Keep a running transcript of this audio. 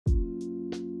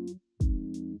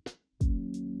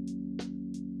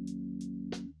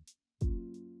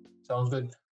Sounds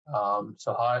good.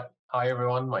 So hi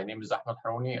everyone. My name is Ahmed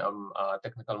Harouni. I'm a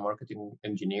technical marketing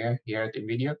engineer here at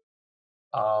NVIDIA.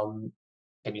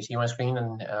 Can you see my screen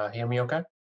and hear me okay?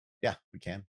 Yeah, we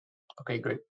can. Okay,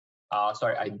 great.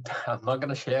 Sorry, I'm not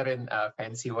gonna share in a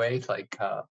fancy way like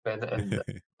Ben and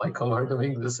Michael are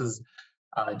doing. This is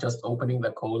just opening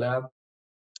the Colab,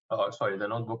 the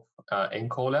notebook in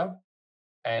Colab,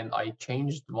 and I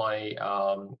changed my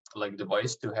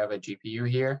device to have a GPU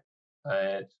here.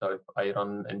 So if I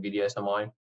run NVIDIA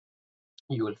SMI,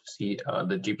 you will see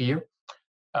the GPU.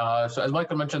 So as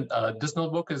Michael mentioned, this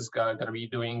notebook is going to be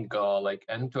doing like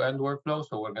end-to-end workflow.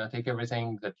 So we're going to take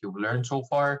everything that you've learned so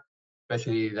far,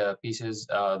 especially the pieces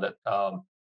that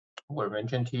were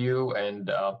mentioned to you, and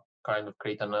kind of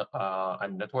create a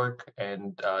network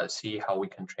and see how we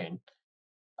can train.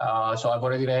 So I've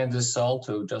already ran this cell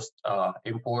to just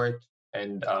import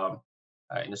and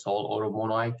install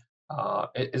MONAI.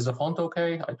 Is the font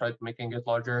okay? I tried making it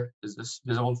larger. Is this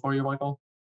visible for you, Michael?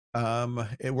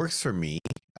 It works for me.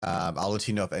 I'll let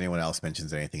you know if anyone else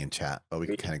mentions anything in chat, but we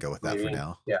can kind of go with that for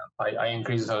now. Yeah, I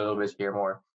increased a little bit here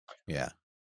more. Yeah.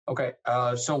 Okay,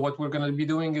 so what we're going to be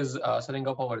doing is setting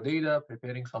up our data,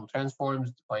 preparing some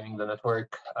transforms, defining the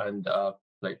network, and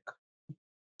like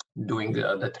doing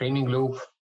the training loop,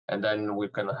 and then we're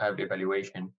going to have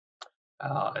evaluation.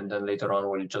 And then later on,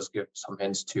 we'll just give some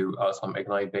hints to some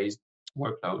Ignite-based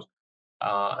workflows.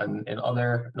 And in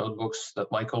other notebooks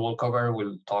that Michael will cover,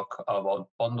 we'll talk about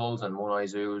bundles and MONAI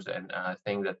zoos and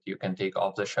things that you can take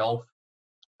off the shelf.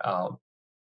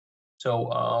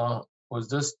 So with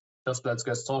this, just let's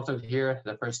get started here.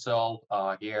 The first cell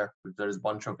here, there's a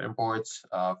bunch of imports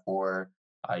for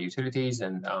utilities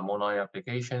and MONAI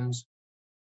applications,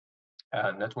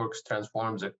 networks,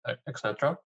 transforms,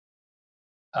 etc.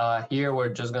 Here, we're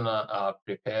just gonna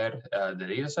prepare the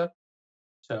data set.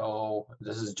 So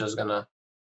this is just gonna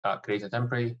create a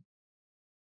temporary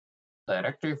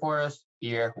directory for us.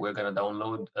 Here, we're gonna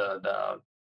download the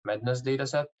Madness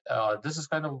dataset. This is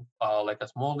kind of like a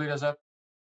small dataset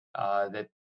that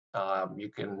you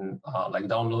can like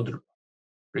download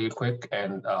real quick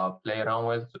and play around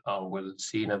with. We'll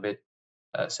see in a bit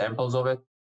samples of it.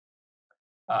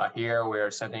 Here,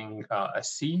 we're setting a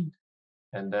seed,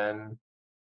 and then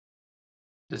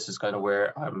this is kind of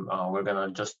where we're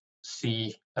gonna just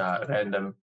see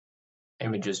random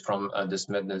images from this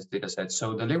Madness dataset.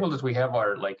 So the label that we have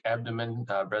are like abdomen,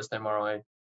 breast MRI,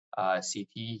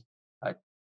 CT,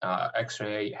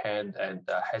 X-ray, hand, and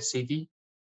head CT.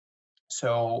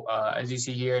 So as you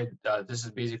see here, this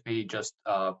is basically just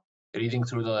reading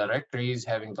through the directories,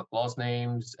 having the class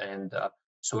names, and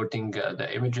sorting the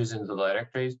images into the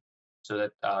directories so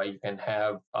that you can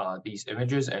have these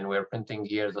images, and we're printing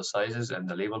here the sizes and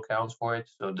the label counts for it.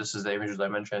 So this is the images I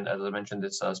mentioned. As I mentioned,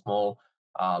 it's a small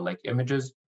like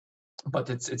images, but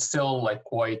it's still like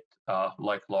quite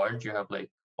like large. You have like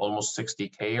almost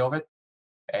 60K of it,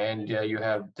 and you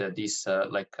have these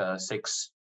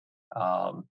six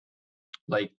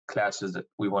like classes that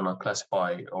we want to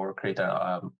classify or create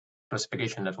a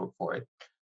classification network for it.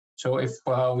 So if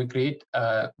we create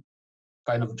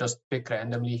kind of just pick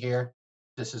randomly here,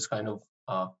 this is kind of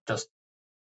just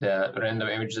the random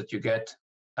image that you get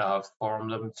from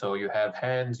them. So you have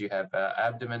hands, you have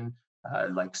abdomen,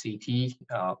 like CT,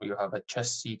 you have a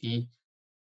chest CT,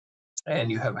 and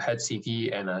you have a head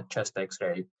CT and a chest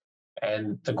X-ray.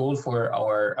 And the goal for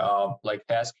our like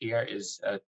task here is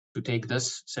to take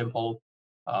this simple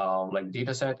like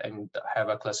data set and have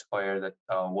a classifier that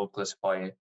will classify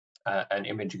an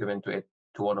image given to it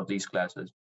to one of these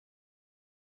classes.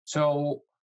 So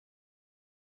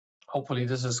hopefully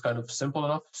this is kind of simple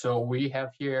enough. So we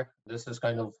have here, this is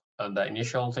kind of the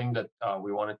initial thing that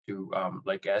we wanted to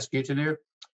like ask you to do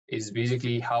is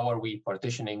basically how are we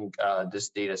partitioning this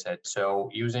data set. So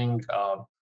using,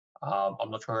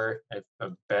 I'm not sure if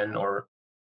Ben or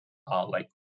like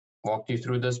walked you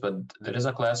through this, but there is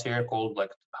a class here called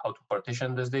like how to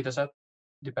partition this data set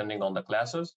depending on the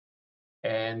classes.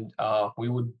 And we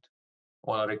would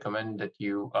want to recommend that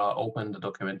you open the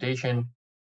documentation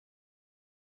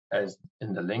as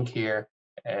in the link here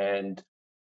and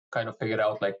kind of figure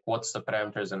out like what's the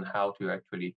parameters and how to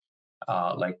actually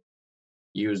like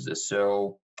use this.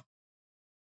 So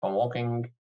I'm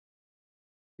walking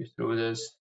you through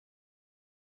this,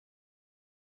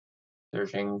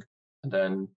 searching, and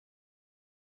then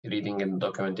reading in the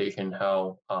documentation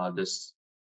how this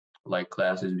like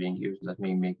class is being used. Let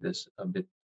me make this a bit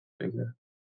bigger.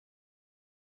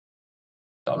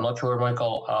 So I'm not sure,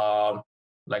 Michael,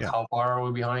 like how far are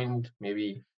we behind?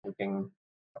 Maybe we can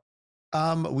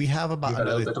we have about a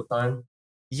little bit of time.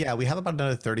 Yeah, we have about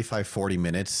another 35, 40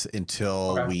 minutes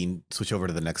until we switch over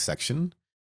to the next section.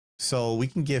 So we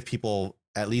can give people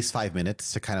at least 5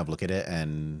 minutes to kind of look at it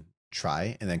and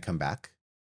try and then come back.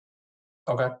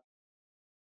 Okay.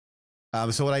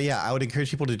 So I would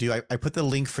encourage people to do, I put the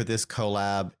link for this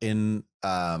collab in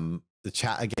the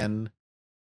chat again.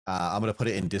 I'm going to put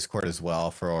it in Discord as well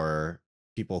for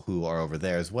people who are over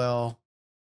there as well.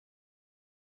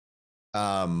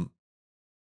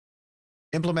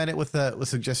 Implement it with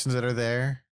suggestions that are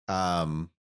there. And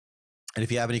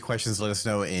if you have any questions, let us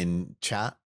know in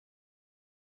chat.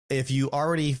 If you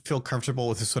already feel comfortable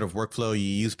with this sort of workflow, you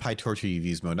use PyTorch or you've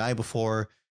used MONAI before,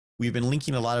 we've been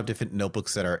linking a lot of different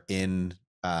notebooks that are in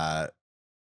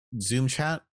Zoom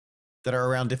chat that are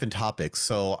around different topics.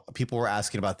 So people were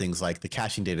asking about things like the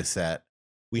caching data set.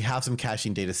 We have some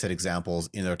caching data set examples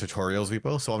in our tutorials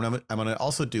repo. So what I'm going to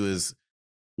also do is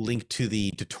link to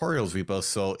the tutorials repo.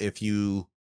 So if you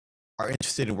are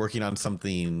interested in working on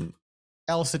something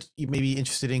else that you may be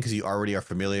interested in because you already are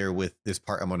familiar with this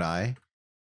part of MONAI,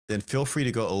 then feel free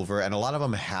to go over. And a lot of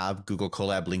them have Google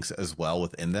Colab links as well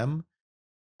within them.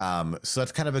 So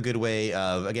that's kind of a good way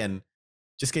of, again,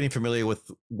 just getting familiar with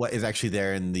what is actually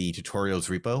there in the tutorials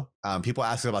repo. People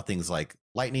ask about things like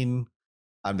Lightning.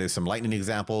 There's some Lightning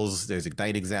examples. There's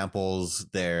Ignite examples.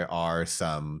 There are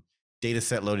some data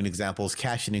set loading examples,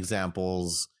 caching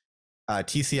examples,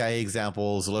 TCIA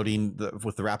examples, loading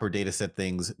with the wrapper data set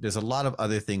things. There's a lot of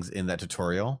other things in that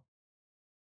tutorial.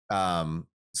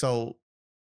 So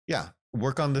yeah,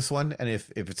 work on this one. And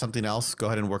if it's something else, go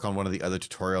ahead and work on one of the other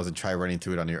tutorials and try running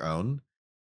through it on your own.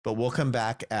 But we'll come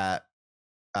back at,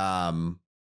 we'll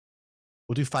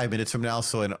do 5 minutes from now.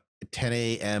 So in 10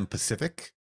 a.m.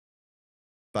 Pacific,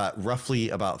 but roughly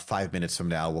about 5 minutes from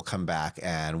now, we'll come back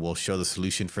and we'll show the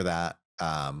solution for that.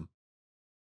 And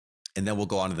then we'll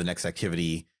go on to the next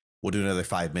activity. We'll do another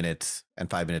 5 minutes and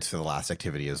 5 minutes for the last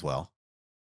activity as well.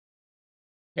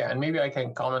 Yeah, and maybe I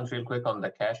can comment real quick on the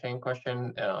caching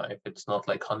question, if it's not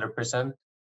like 100%.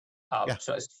 Yeah.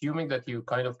 So assuming that you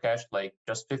kind of cached like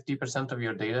just 50% of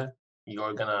your data,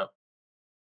 you're gonna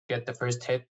get the first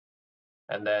hit.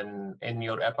 And then in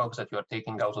your epochs that you're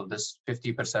taking out of this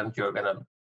 50%, you're gonna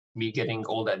be getting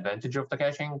all the advantage of the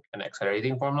caching and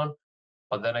accelerating formula.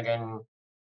 But then again,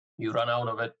 you run out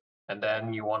of it, and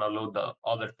then you want to load the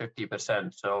other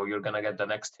 50%. So you're gonna get the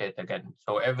next hit again.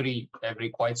 So every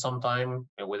quite some time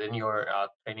within your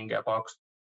training epochs,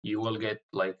 you will get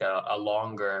like a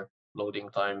longer loading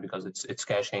time because it's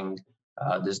caching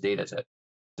this data set.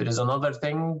 There is another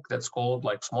thing that's called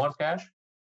like smart cache,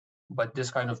 but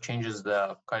this kind of changes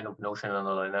the kind of notion and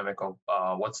the dynamic of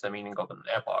what's the meaning of an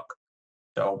epoch.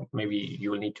 So maybe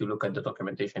you will need to look at the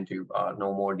documentation to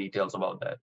know more details about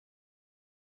that.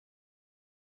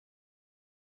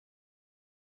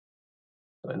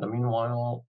 So in the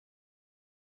meanwhile,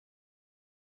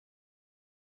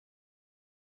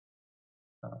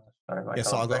 yeah,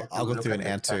 so I'll go through and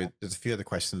answer. There's a few other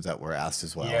questions that were asked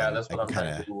as well. Yeah, that's what I'm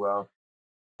trying to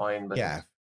find. But yeah.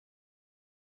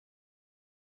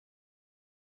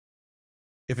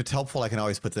 If it's helpful, I can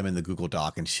always put them in the Google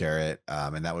Doc and share it,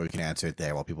 and that way we can answer it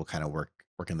there while people kind of work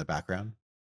in the background.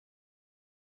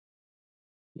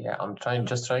 Yeah, I'm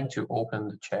just trying to open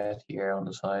the chat here on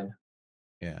the side.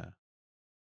 Yeah.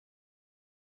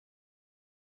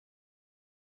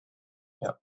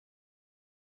 Yep.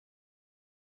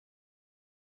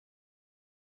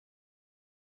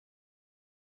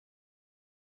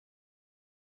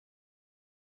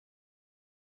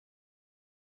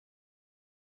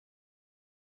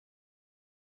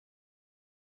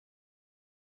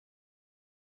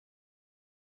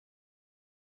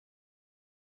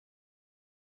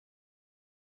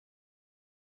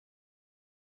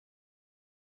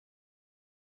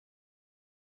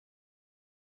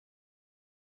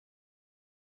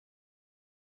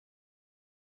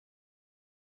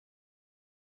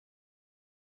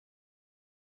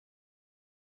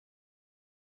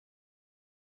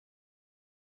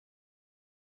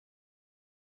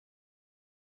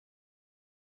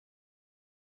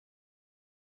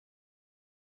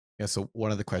 Yeah, so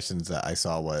one of the questions that I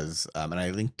saw was, and I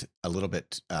linked a little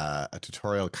bit a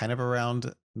tutorial kind of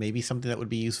around maybe something that would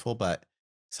be useful, but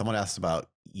someone asked about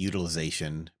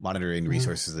utilization, monitoring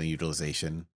resources and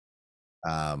utilization.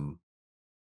 I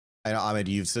know, Ahmed,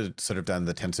 you've sort of done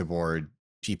the TensorBoard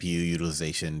GPU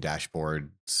utilization dashboards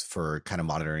for kind of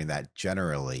monitoring that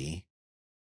generally.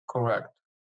 Correct.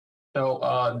 So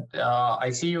I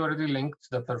see you already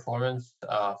linked the performance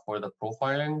for the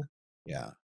profiling. Yeah.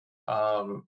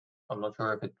 I'm not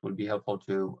sure if it would be helpful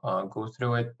to go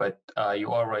through it, but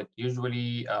you are right.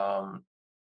 Usually,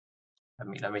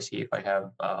 let me see if I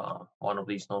have one of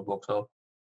these notebooks up.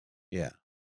 Yeah.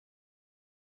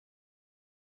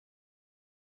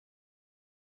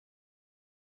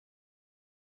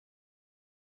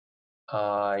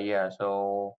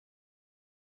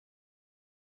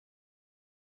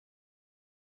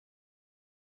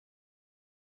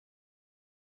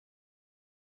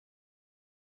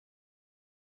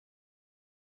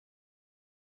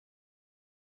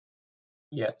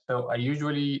 Yeah, so I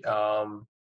usually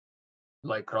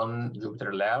like run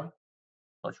Jupyter Lab.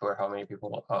 Not sure how many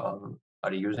people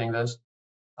are using this,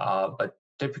 but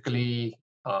typically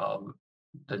the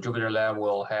Jupyter Lab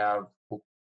will have,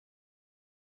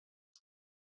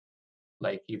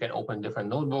 like, you can open different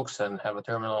notebooks and have a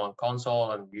terminal and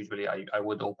console, and usually I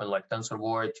would open like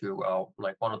TensorBoard to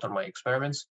like monitor my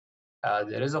experiments.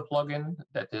 There is a plugin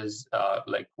that is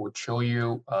like would show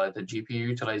you the GPU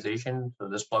utilization. So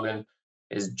this plugin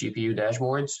is GPU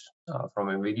dashboards from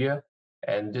NVIDIA.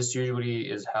 And this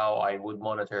usually is how I would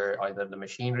monitor either the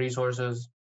machine resources,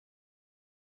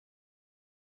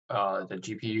 the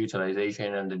GPU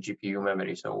utilization, and the GPU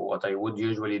memory. So what I would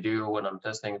usually do when I'm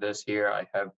testing this here, I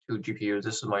have two GPUs.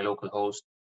 This is my local host.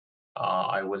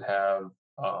 I will have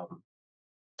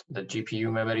the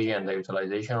GPU memory and the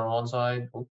utilization on one side.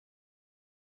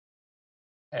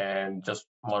 And just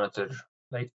monitor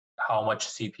like how much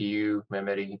CPU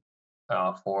memory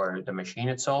for the machine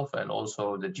itself, and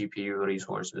also the GPU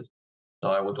resources. So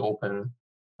I would open,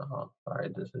 sorry,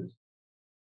 this is,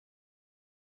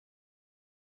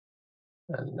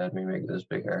 and let me make this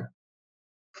bigger.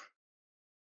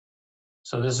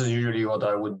 So this is usually what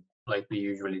I would like be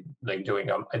usually like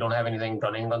doing. I don't have anything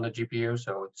running on the GPU,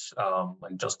 so it's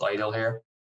like just idle here.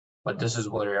 But this is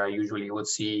where I usually would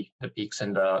see the peaks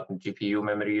in the GPU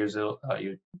memory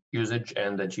usage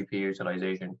and the GPU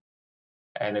utilization.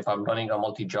 And if I'm running a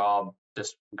multi-job,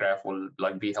 this graph will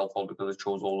like be helpful because it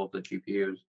shows all of the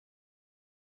GPUs.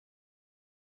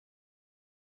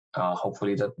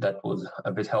 Hopefully that was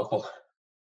a bit helpful.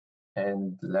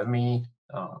 And let me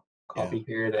copy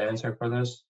here the answer for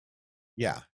this.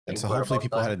 Yeah. And so hopefully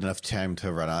people had enough time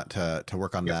to run out to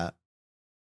work on that.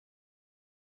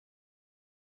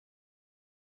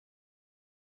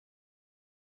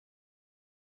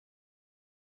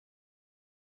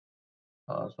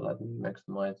 So let me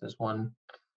maximize this one.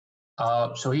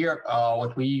 So here,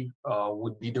 what we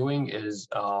would be doing is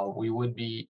we would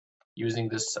be using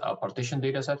this partition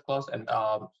dataset class. And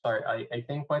sorry, I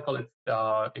think, Michael,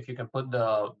 if you can put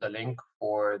the link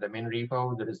for the main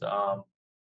repo, there is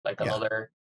like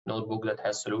another notebook that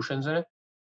has solutions in it.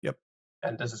 Yep.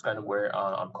 And this is kind of where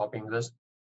I'm copying this.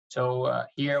 So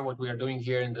here, what we are doing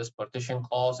here in this partition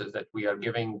clause is that we are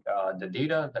giving the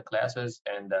data, the classes,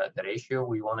 and the ratio.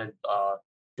 We wanted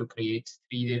to create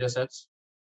 3 data sets.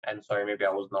 And sorry, maybe I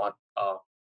was not,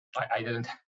 I didn't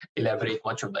elaborate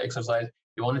much of the exercise.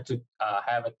 You wanted to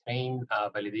have a train,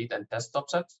 validate, and test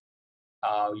subsets.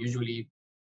 Usually,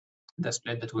 the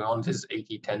split that we want is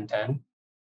 80-10-10.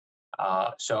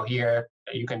 So here,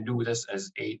 you can do this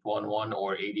as 8-1-1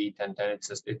 or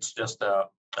 80-10-10. It's just a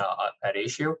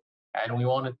ratio. And we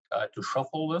wanted to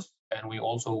shuffle this, and we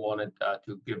also wanted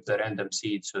to give the random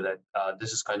seed so that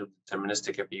this is kind of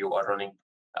deterministic if you are running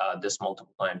this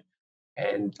multiple times.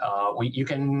 And you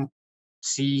can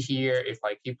see here, if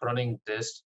I keep running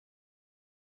this,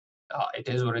 it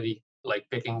is already like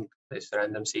picking this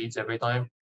random seeds every time.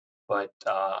 But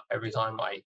every time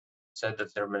I set the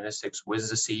deterministics with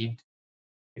the seed,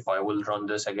 if I will run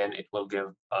this again, it will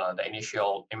give the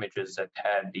initial images that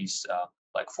had these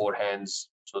like 4 hands.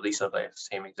 So these are the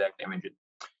same exact images.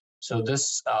 So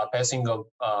this passing of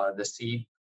the seed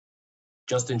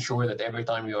just ensure that every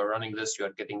time you are running this, you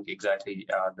are getting exactly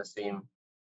the same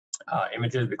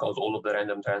images, because all of the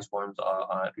random transforms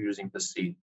are using the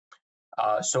seed.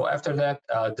 So after that,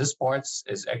 this part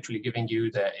is actually giving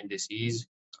you the indices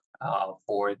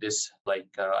for this like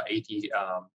 80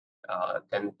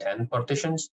 10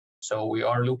 partitions. So we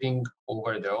are looping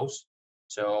over those.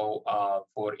 So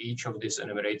for each of this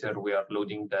enumerator, we are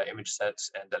loading the image sets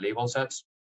and the label sets.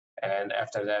 And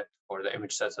after that, for the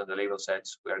image sets and the label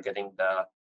sets, we are getting the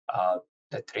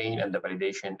train and the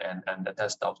validation and the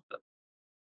test output.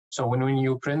 So when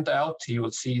you print out, you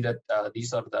will see that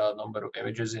these are the number of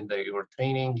images in your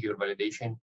training, your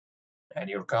validation, and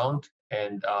your count.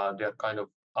 And they're kind of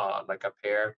like a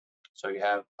pair. So you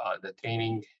have the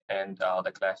training and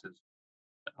the classes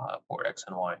for X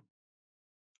and Y.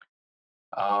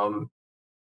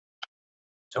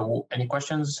 So any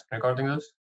questions regarding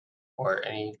this, or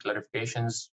any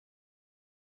clarifications?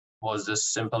 Was this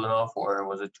simple enough, or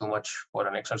was it too much for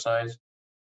an exercise?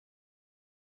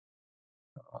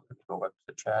 Let's go back to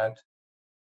the chat.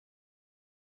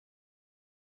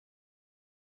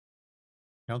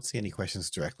 I don't see any questions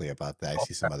directly about that. I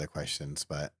see some other questions,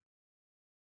 but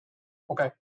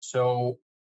Okay. So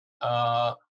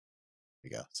there we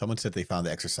go. Someone said they found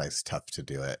the exercise tough to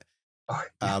do it.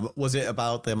 Was it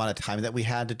about the amount of time that we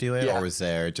had to do it, or was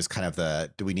there just kind of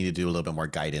do we need to do a little bit more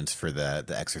guidance for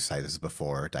the exercises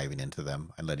before diving into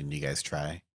them and letting you guys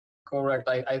try? Correct.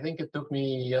 I think it took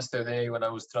me yesterday when I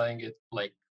was trying it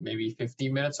like maybe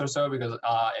 15 minutes or so, because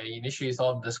I initially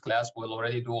thought this class will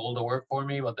already do all the work for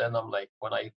me, but then I'm like,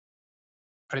 when I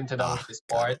printed out this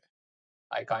part,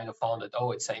 I kind of found that, oh,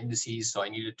 it's an indices, so I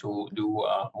needed to do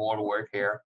more work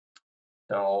here.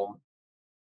 So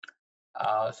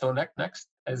next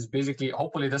is basically,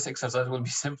 hopefully this exercise will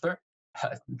be simpler.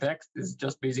 Next is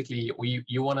just basically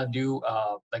you want to do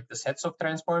like the sets of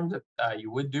transforms that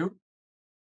you would do.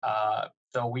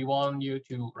 So we want you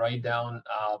to write down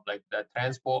like the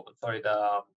transforms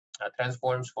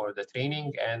for the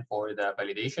training and for the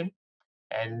validation.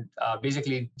 And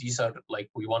basically, these are like,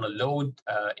 we want to load,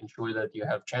 ensure that you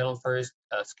have channel first,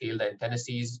 scale the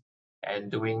intensities, and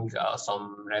doing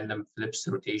some random flips,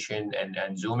 rotation,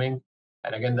 and zooming.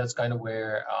 And again, that's kind of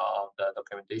where the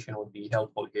documentation would be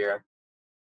helpful here.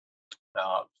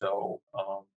 So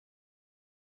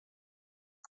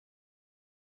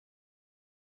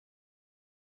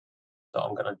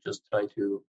I'm going to just try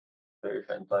to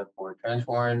verify and type for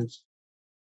transforms.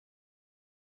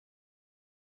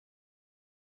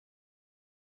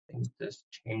 I think this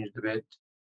changed a bit.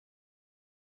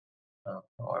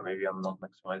 Or maybe I'm not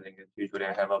maximizing it. Usually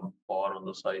I have a bar on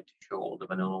the side to show all the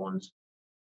vanilla ones.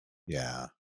 Yeah.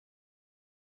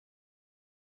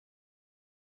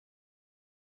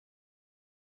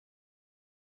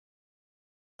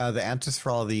 The answers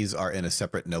for all of these are in a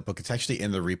separate notebook. It's actually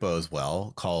in the repo as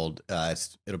well, called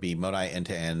it'll be MONAI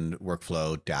end-to-end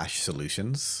workflow dash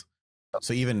solutions.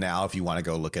 So even now, if you want to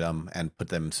go look at them and put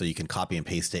them so you can copy and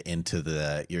paste it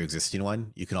into your existing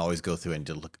one, you can always go through and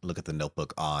look at the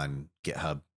notebook on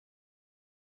GitHub.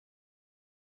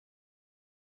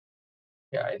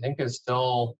 Yeah, I think it's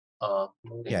still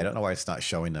yeah, I don't know why it's not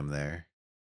showing them there.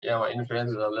 Yeah, my internet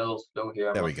is a little slow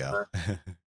here. There we go.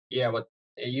 Yeah, but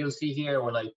you'll see here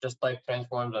when I just type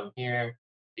transforms, I'm here.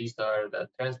 These are the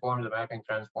transforms, the mapping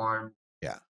transform.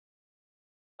 Yeah.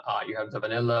 You have the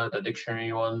vanilla, the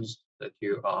dictionary ones that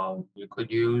you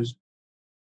could use.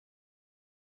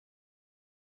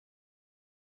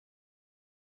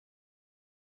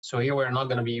 So here we're not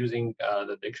going to be using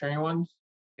the dictionary ones.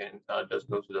 You can just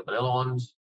go to the vanilla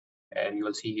ones, and you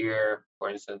will see here, for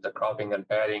instance, the cropping and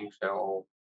padding. So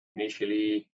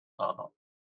initially,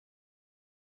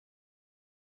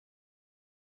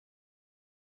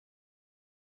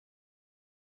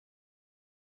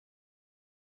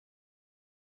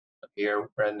 here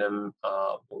random,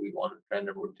 we want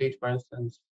random rotate, for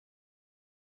instance.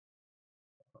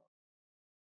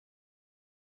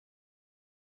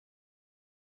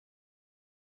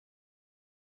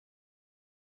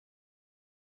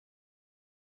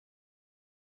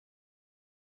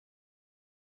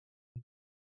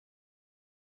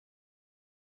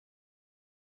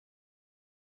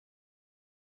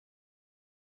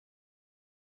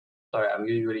 Sorry, I'm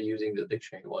usually using the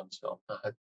dictionary one, so.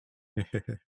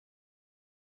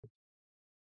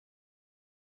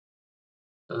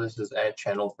 So this is add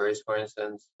channel first, for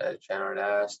instance, add channel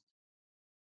last.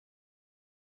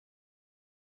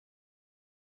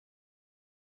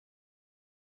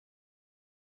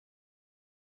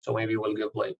 So maybe we'll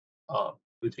give like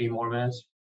 2-3 more minutes.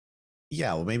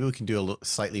 Yeah, well, maybe we can do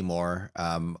slightly more.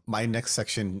 My next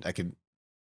section, I could,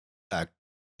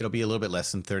 it'll be a little bit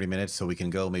less than 30 minutes, so we can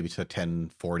go maybe to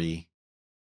 10:40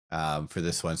 for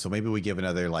this one. So maybe we give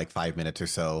another like 5 minutes or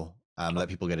so, let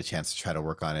people get a chance to try to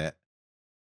work on it.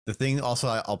 The thing also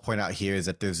I'll point out here is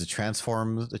that there's the train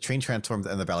transforms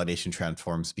and the validation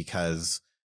transforms, because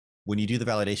when you do the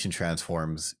validation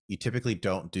transforms, you typically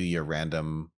don't do your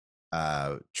random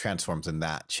transforms in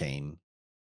that chain.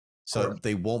 So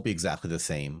they won't be exactly the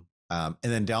same. And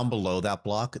then down below that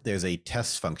block, there's a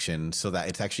test function so that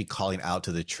it's actually calling out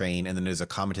to the train. And then there's a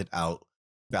commented out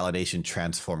validation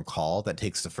transform call that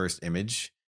takes the first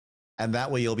image. And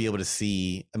that way you'll be able to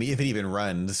see, I mean, if it even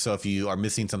runs. So if you are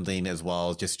missing something as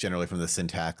well, just generally from the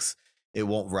syntax, it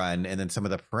won't run. And then some of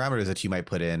the parameters that you might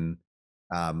put in,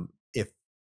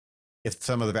 if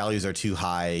some of the values are too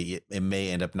high, it may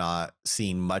end up not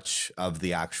seeing much of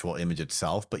the actual image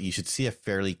itself, but you should see a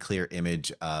fairly clear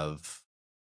image of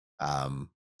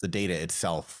the data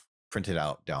itself printed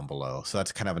out down below. So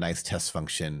that's kind of a nice test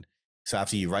function. So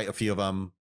after you write a few of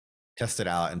them, test it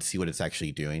out and see what it's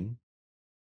actually doing.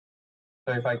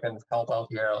 So if I can help out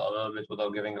here a little bit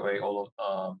without giving away all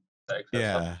of the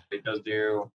excess stuff, it does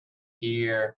do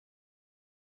here.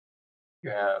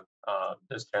 you have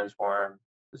this transform.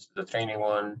 This is the training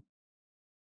one.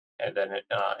 And then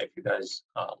if you guys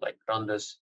like run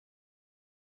this.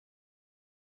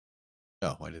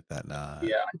 Oh, why did that not?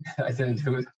 Yeah, I didn't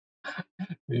do it.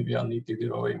 Maybe I'll need to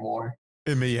give away more.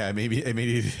 Yeah, maybe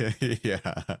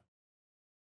yeah.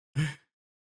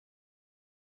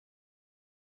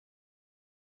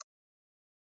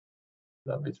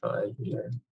 Let me try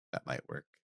here. That might work.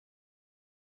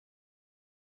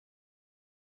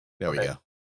 There we go.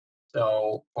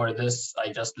 So for this,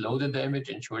 I just loaded the image,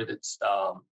 ensured it's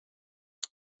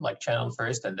like channel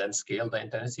first, and then scale the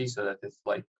intensity so that it's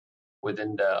like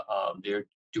within the their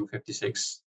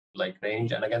 256 like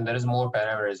range. And again, there is more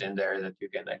parameters in there that you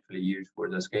can actually use for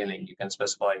the scaling. You can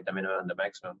specify the minimum and the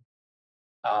maximum.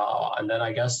 And then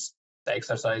I guess the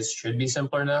exercise should be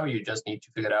simpler now. You just need to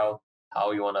figure out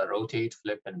how you want to rotate,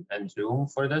 flip, and zoom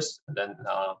for this, and then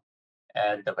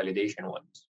add the validation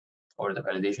ones or the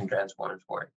validation transforms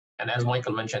for it. And as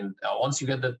Michael mentioned, once you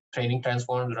get the training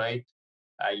transforms right,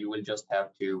 you will just have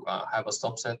to have a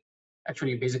subset.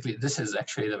 Actually, basically, this is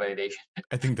actually the validation.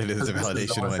 I think that is the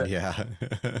validation one, yeah.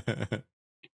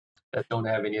 That don't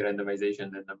have any randomization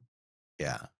in them.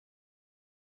 Yeah.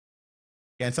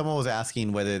 Yeah, and someone was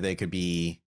asking whether they could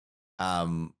be,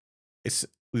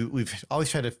 we've always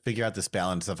tried to figure out this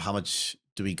balance of how much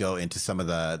do we go into some of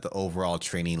the overall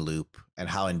training loop and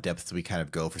how in depth do we kind of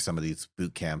go for some of these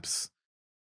boot camps.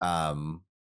 Because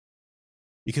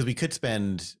we could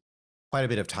spend quite a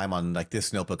bit of time on like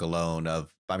this notebook alone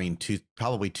of, I mean,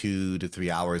 probably 2 to 3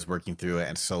 hours working through it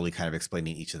and slowly kind of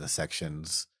explaining each of the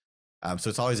sections. So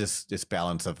it's always this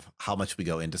balance of how much we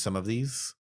go into some of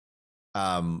these.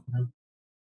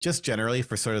 Just generally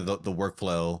for sort of the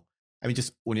workflow, I mean,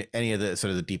 just when any of the sort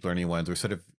of the deep learning ones, we're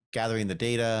sort of gathering the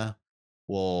data.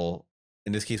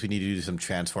 In this case, we need to do some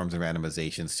transforms and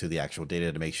randomizations to the actual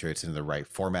data to make sure it's in the right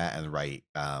format and the right,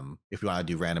 if we want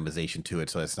to do randomization to it,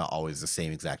 so it's not always the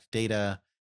same exact data.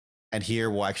 And here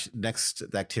we'll actually, next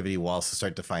activity, we'll also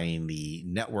start defining the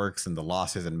networks and the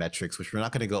losses and metrics, which we're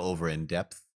not going to go over in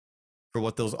depth for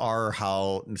what those are or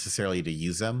how necessarily to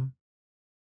use them.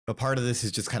 But part of this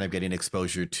is just kind of getting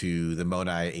exposure to the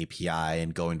MONAI API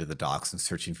and going to the docs and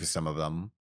searching for some of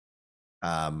them.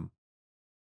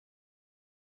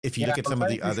 If you look at some of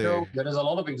the other, there is a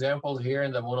lot of examples here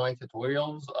in the MONAI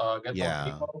tutorials,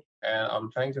 yeah, and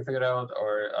I'm trying to figure out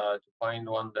or to find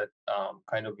one that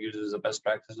kind of uses the best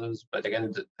practices. But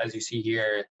again, as you see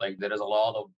here, like there is a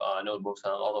lot of notebooks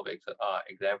and a lot of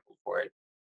examples for it.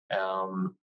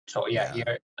 So yeah,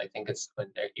 here I think it's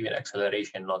even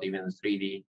acceleration, not even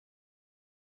 3D.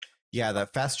 Yeah,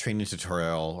 that fast training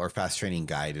tutorial or fast training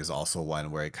guide is also one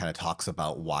where it kind of talks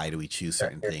about why do we choose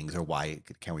certain things or why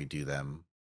can we do them.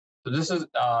 So this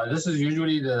is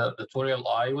usually the tutorial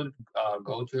I would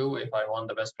go to if I want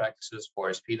the best practices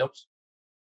for speedups.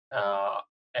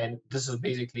 And this is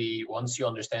basically once you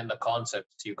understand the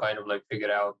concepts, you kind of like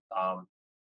figure out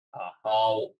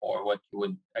how or what you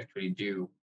would actually do.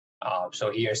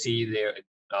 So here, see there,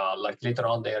 like later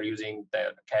on, they are using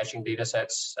the caching data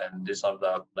sets, and these are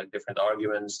the like different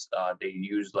arguments. They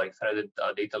use like threaded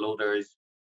data loaders.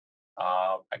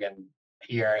 Again,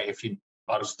 here, if you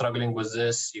are struggling with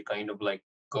this, you kind of like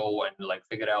go and like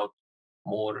figure out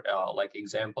more like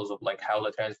examples of like how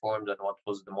the transforms and what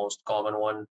was the most common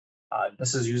one.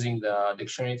 This is using the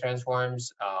dictionary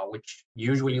transforms, which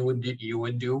usually you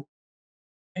would do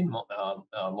in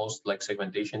most like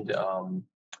segmentation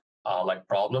like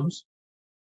problems.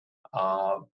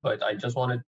 But I just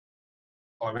wanted,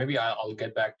 or maybe I'll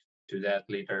get back to that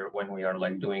later when we are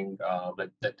like doing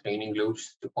like the training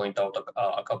loops to point out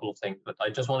a couple of things. But I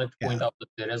just wanted to point out that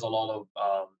there is a lot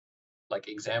of like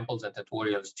examples and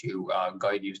tutorials to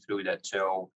guide you through that.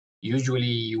 So usually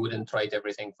you wouldn't write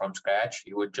everything from scratch.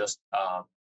 You would just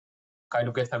kind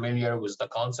of get familiar with the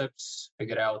concepts,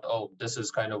 figure out, oh, this is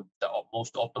kind of the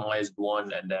most optimized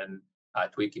one, and then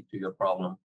tweak it to your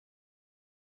problem.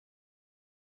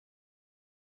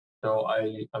 So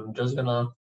I'm just gonna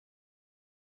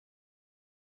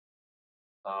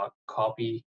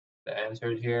copy the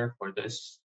answers here for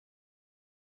this.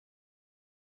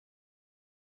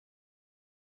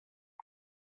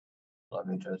 Let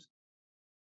me just.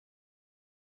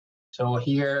 So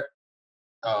here,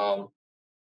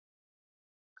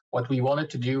 what we wanted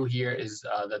to do here is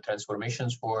the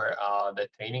transformations for the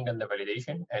training and the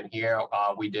validation. And here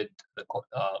we did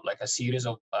like a series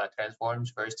of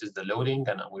transforms. First is the loading,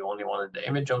 and we only wanted the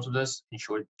image out of this,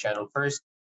 ensured channel first,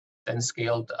 then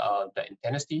scaled the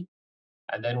intensity.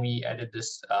 And then we added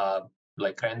this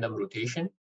like random rotation.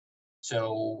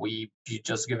 So you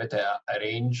just give it a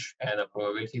range and a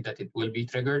probability that it will be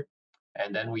triggered.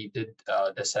 And then we did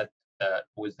the set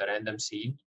with the random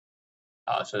seed,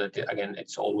 so that again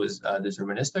it's always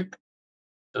deterministic.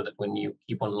 So that when you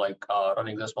keep on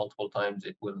running this multiple times,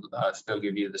 it will still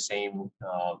give you the same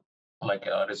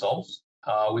results.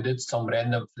 We did some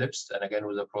random flips, and again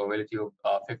with a probability of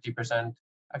 50%.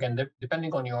 Again,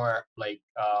 depending on your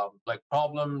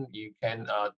problem, you can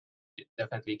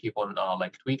definitely keep on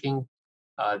tweaking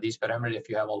these parameters. If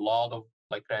you have a lot of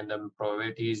random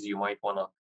probabilities, you might want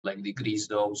to decrease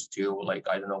those to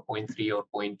I don't know 0.3 or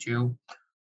 0.2,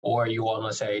 or you want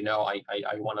to say no, I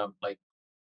want to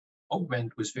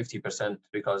augment with 50%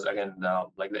 because again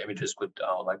the images could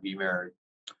be mirrored.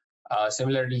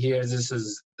 Similarly here, this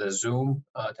is the zoom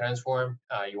transform.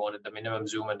 You wanted the minimum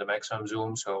zoom and the maximum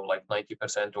zoom, so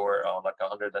 90% or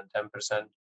 110%.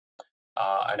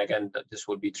 And again, this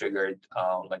would be triggered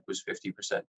with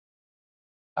 50%.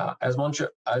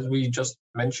 As we just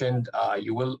mentioned,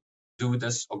 you will do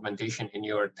this augmentation in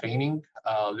your training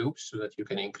loops so that you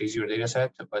can increase your data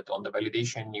set. But on the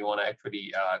validation, you want to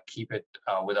actually keep it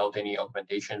without any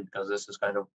augmentation, because this is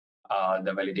kind of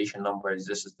the validation numbers.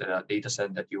 This is the data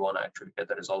set that you want to actually get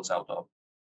the results out of.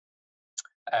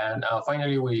 And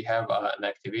finally, we have an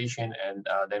activation, and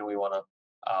then we want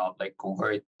to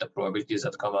convert the probabilities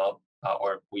that come out,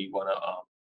 or we want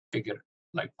to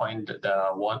find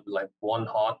the one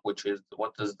hot, which is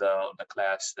what is the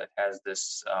class that has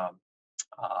this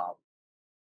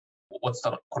what's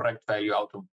the correct value out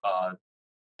of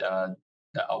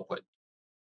the output.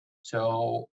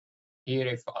 So here,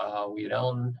 if we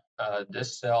run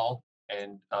this cell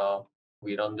and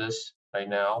we run this right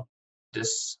now,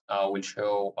 this will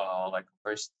show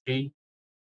first three,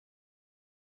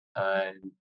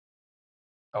 and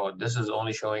this is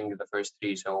only showing the first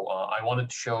three. So I wanted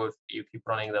to show if you keep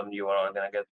running them, you are gonna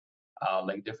get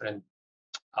different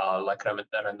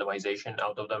randomization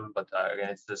out of them. But again,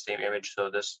 it's the same image. So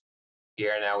this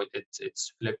here now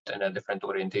it's flipped in a different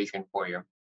orientation for you.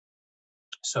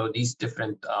 So these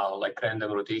different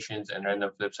random rotations and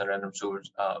random flips and random zooms,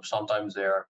 sometimes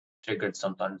they're triggered,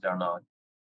 sometimes they're not.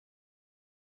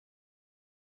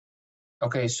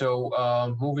 Okay,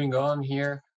 so moving on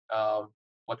here,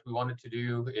 what we wanted to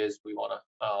do is we want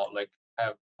to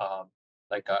have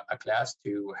a class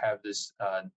to have this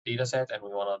data set, and we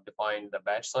want to define the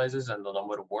batch sizes and the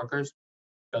number of workers,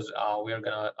 because we are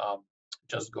gonna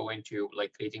just go into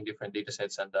creating different data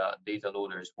sets and the data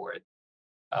loaders for it.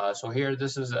 So here,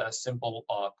 this is a simple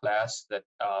class that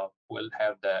will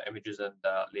have the images and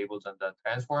the labels and the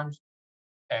transforms.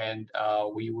 And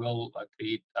we will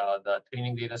create the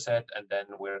training data set, and then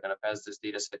we're going to pass this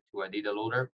data set to a data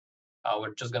loader.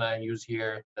 We're just going to use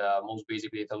here the most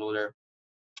basic data loader,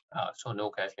 so no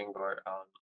caching or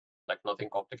nothing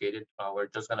complicated. We're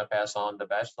just going to pass on the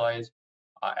batch size,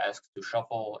 ask to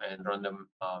shuffle, and random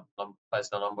pass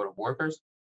the number of workers.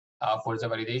 For the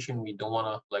validation, we don't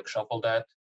want to shuffle that.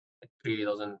 It really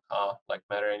doesn't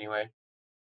matter anyway.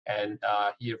 And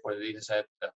here for the data set,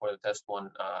 for the test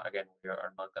one, again, we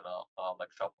are not gonna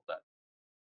shuffle that.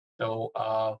 So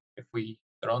if we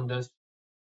run this,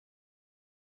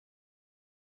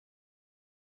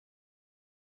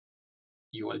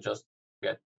 you will just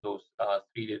get those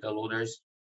three data loaders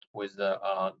with the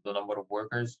number of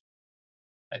workers.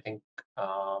 I think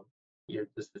here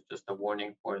this is just a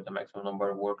warning for the maximum number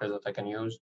of workers that I can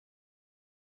use.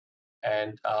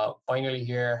 And finally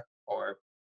here, or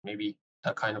maybe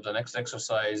the next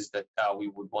exercise that we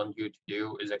would want you to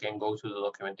do is again go to the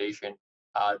documentation.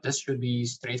 This should be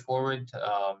straightforward.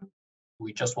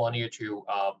 We just want you to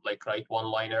write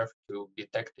one-liner to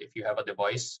detect if you have a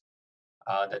device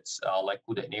that's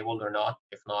CUDA enabled or not.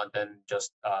 If not, then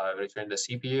just return the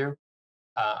CPU.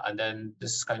 And then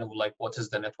this is kind of what is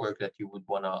the network that you would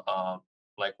wanna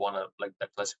the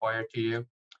classifier to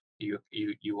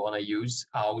you want to use.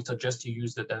 We suggest you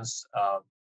use the dense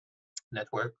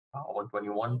network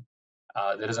 121.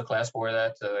 There is a class for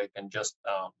that. You can just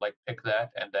pick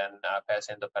that and then pass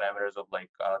in the parameters of the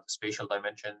spatial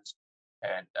dimensions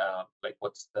and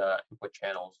what's the input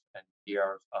channels. And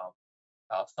here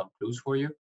are some clues for you.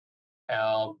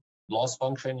 Loss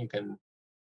function, you can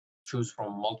choose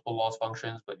from multiple loss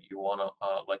functions, but you want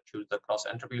to choose the cross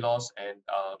entropy loss and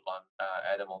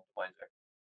add a multiplier.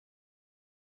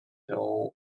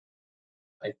 So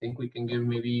I think we can give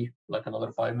maybe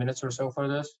another 5 minutes or so for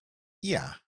this.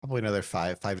 Yeah, probably another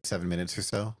 5 to 7 minutes or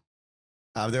so.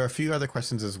 There are a few other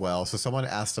questions as well. So someone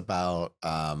asked about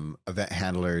event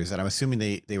handlers, and I'm assuming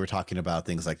they were talking about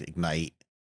things like Ignite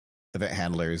event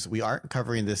handlers. We aren't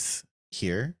covering this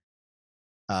here,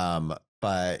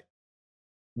 but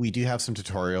we do have some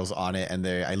tutorials on it, and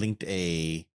I linked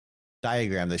a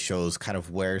diagram that shows kind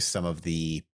of where some of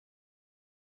the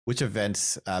which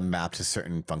events map to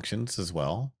certain functions as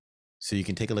well. So you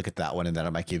can take a look at that one, and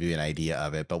that might give you an idea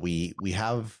of it. But we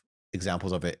have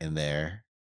examples of it in there.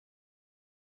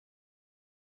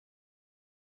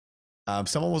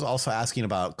 Someone was also asking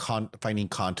about finding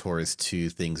contours to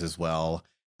things as well.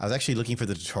 I was actually looking for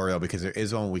the tutorial because there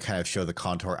is one where we kind of show the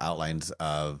contour outlines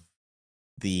of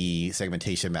the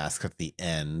segmentation mask at the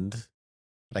end,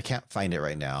 but I can't find it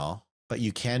right now. But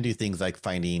you can do things like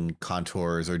finding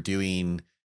contours or doing,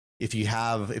 if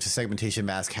the segmentation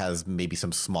mask has maybe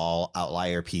some small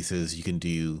outlier pieces, you can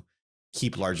do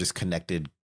keep largest connected,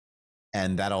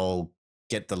 and that'll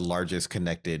get the largest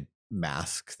connected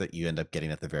mask that you end up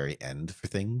getting at the very end for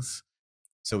things.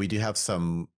 So we do have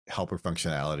some helper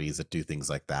functionalities that do things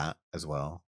like that as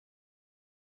well.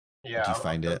 Yeah, Did you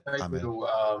find I'm it, trying Ahmed?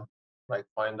 to like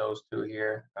find those two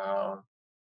here.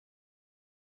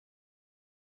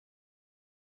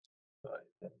 But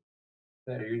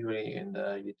they're usually in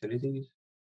the utilities.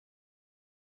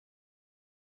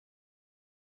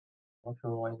 Not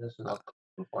sure why this is not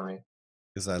coming for me.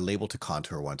 There's a label to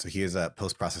contour one. So here's a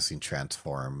post-processing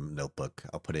transform notebook.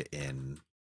 I'll put it in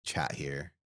chat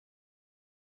here.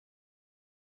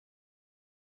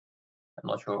 I'm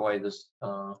not sure why this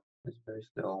is very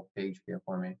slow page here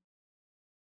for me.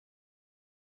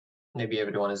 Maybe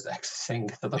everyone is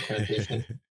accessing the documentation.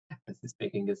 This is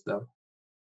making it slow.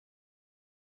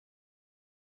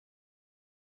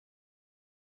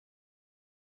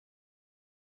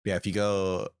 Yeah, if you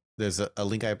go, there's a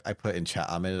link I put in chat.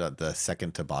 I'm in the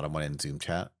second to bottom one in Zoom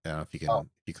chat. I don't know if you can,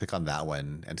 if you click on that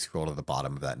one and scroll to the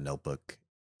bottom of that notebook,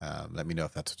 let me know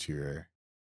if that's what you're.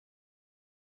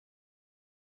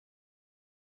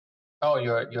 Oh,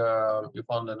 you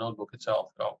found the notebook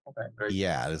itself. Oh, okay, great.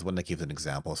 Yeah, there's one that gives an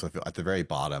example. So if at the very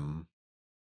bottom.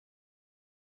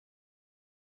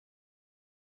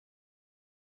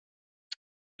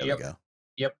 There we go.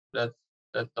 Yep, that's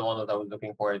the one that I was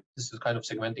looking for. This is kind of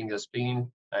segmenting the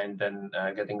spleen and then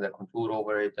getting the contour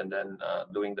over it and then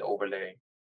doing the overlay.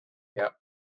 Yep.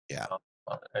 Yeah.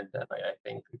 And then I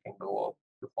think we can go up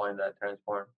to find that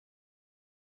transform.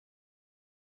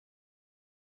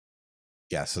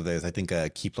 Yeah, so there's, I think, a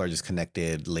keep largest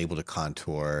connected, label to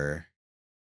contour.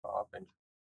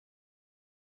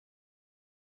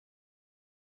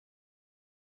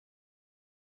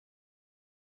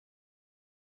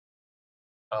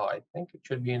 Oh, I think it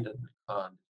should be in the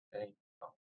display.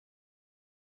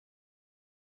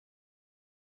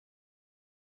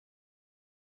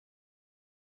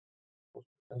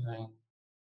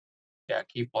 Yeah,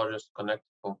 keep largest connected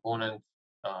components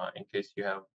in case you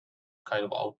have kind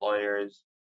of outliers,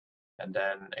 and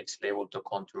then it's labeled to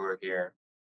contour here.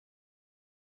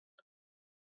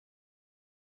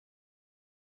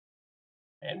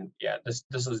 And yeah, this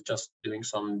is just doing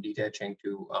some detaching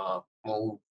to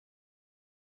move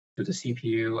to the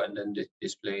CPU and then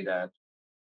display that.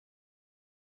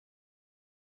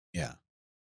 Yeah.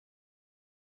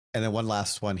 And then one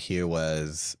last one here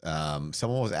was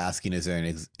someone was asking, is there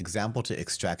an example to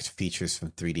extract features from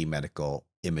 3D medical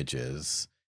images?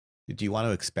 Do you want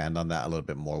to expand on that a little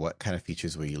bit more? What kind of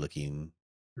features were you looking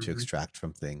to extract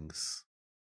from things?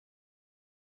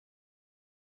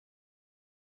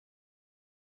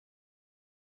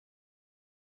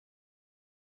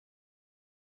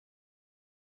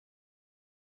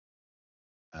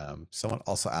 Someone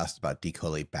also asked about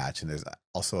decollate batch, and there's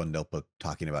also a notebook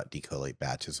talking about decollate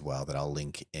batch as well that I'll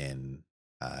link in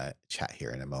chat here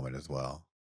in a moment as well.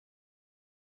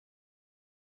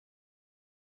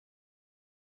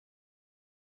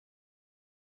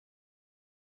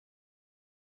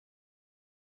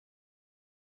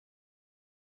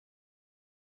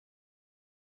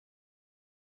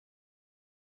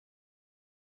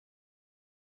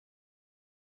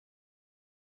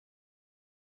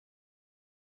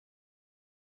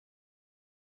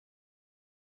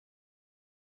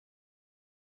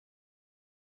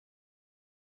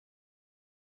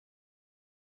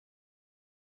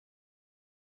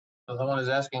 So someone is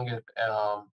asking if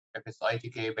it's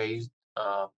ITK based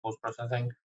post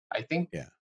processing. I think Yeah.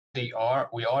 we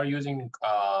are using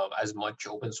as much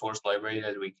open source library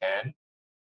as we can.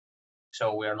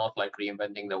 So we are not like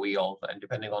reinventing the wheel, and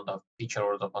depending on the feature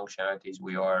or the functionalities,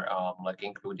 we are like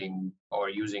including or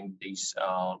using these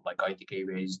like ITK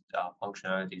based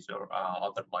functionalities or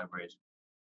other libraries.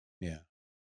 Yeah.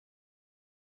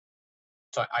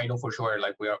 So I know for sure,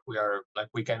 like we are like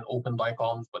we can open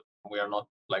DICOMs, but we are not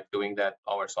like doing that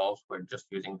ourselves. We're just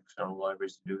using external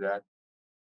libraries to do that.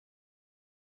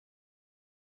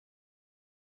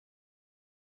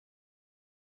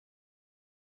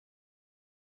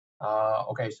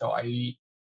 Okay, so I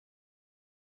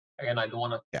again, I don't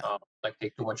want to like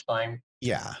take too much time.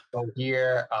 Yeah. So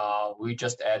here we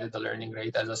just added the learning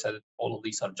rate. As I said, all of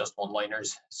these are just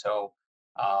one-liners. So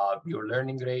your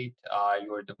learning rate,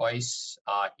 your device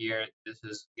here, this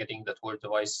is getting the tool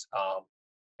device.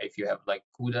 If you have like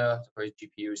CUDA, the first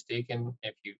GPU is taken.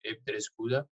 If there is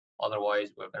CUDA, otherwise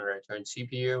we're going to return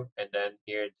CPU. And then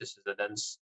here, this is the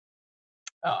dense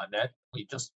net. We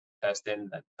just passed in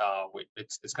that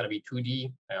it's going to be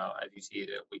 2D. As you see,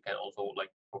 we can also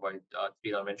like provide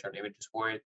 3-dimensional images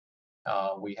for it.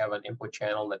 We have an input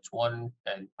channel that's one,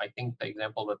 and I think the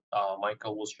example that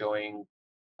Michael was showing,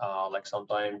 like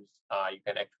sometimes you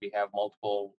can actually have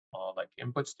multiple like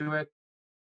inputs to it.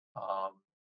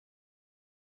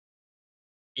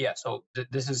 Yeah, so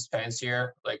this is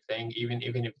fancier like thing. Even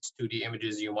if it's 2D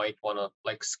images, you might want to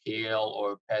like scale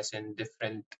or pass in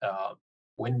different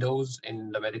windows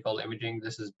in the medical imaging.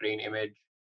 This is brain image,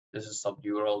 this is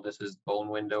subdural, this is bone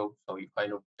window. So you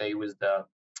kind of play with the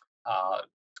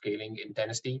scaling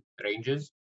intensity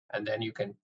ranges, and then you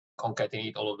can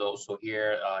concatenate all of those. So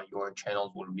here your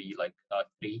channels will be like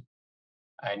 3,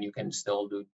 and you can still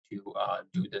do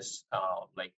this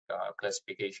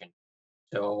classification.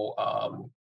 So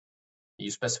you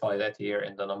specify that here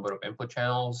in the number of input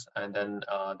channels, and then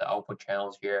the output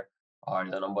channels here are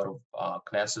the number of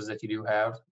classes that you do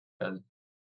have.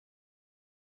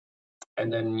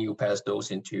 And then you pass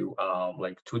those into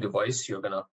like to device. You're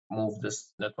gonna move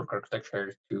this network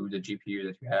architecture to the GPU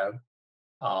that you have.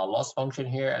 Loss function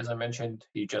here, as I mentioned,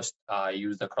 you just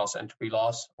use the cross entropy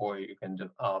loss, or you can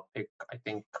pick, I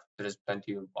think there's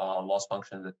plenty of loss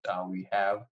functions that we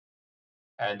have.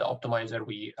 And the optimizer,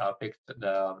 we picked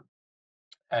the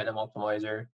Adam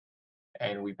optimizer,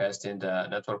 and we passed in the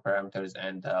network parameters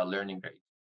and learning rate.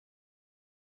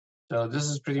 So this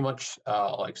is pretty much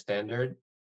like standard.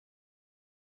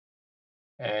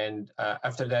 And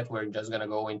after that, we're just gonna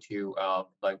go into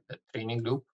like the training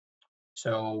loop.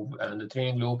 So in the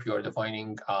training loop, you're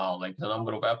defining like the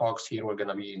number of epochs. Here we're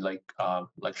gonna be like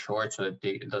short, so that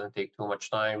it doesn't take too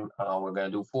much time. We're gonna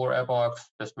do 4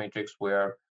 epochs. This matrix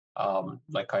we're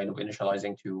like kind of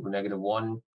initializing to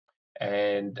 -1,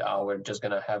 and we're just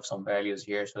gonna have some values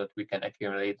here so that we can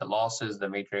accumulate the losses, the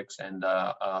matrix, and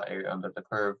the area under the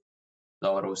curve, the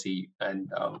ROC,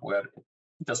 and we're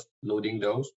just loading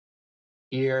those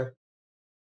here.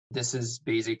 This is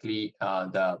basically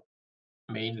the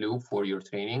main loop for your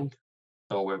training.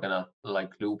 So we're gonna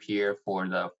like loop here for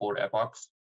the 4 epochs.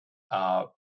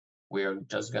 We're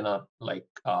just gonna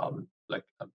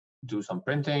do some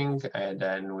printing, and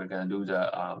then we're gonna do the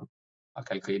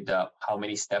calculate how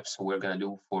many steps we're gonna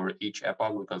do for each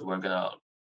epoch, because we're gonna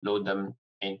load them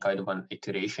in kind of an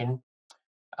iteration.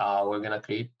 We're gonna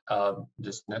create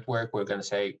this network. We're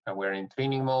gonna say we're in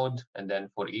training mode, and then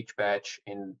for each batch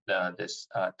in this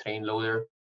train loader,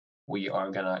 we are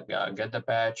gonna get the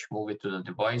batch, move it to the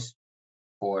device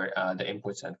for the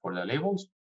inputs and for the labels.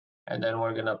 And then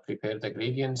we're gonna prepare the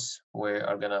gradients. We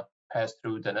are gonna pass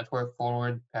through the network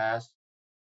forward pass,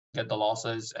 get the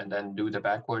losses, and then do the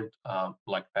backward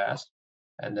like pass,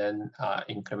 and then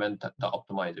increment the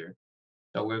optimizer.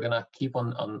 So we're gonna keep on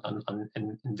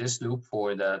in this loop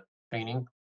for the training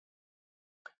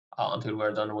until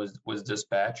we're done with this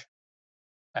batch.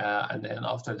 And then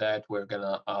after that, we're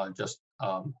gonna just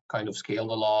kind of scale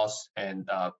the loss and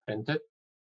print it.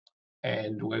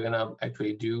 And we're gonna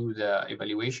actually do the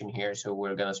evaluation here. So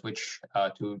we're gonna switch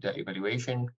to the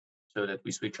evaluation so that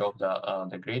we switch off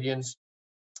the gradients.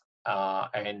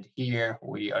 And here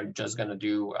we are just gonna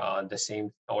do the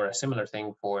same or a similar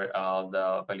thing for the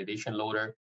validation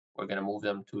loader. We're gonna move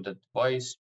them to the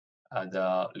device,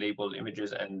 the label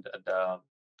images and the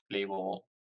label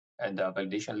and the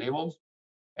validation labels,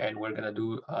 and we're gonna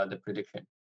do the prediction.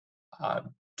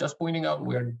 Just pointing out,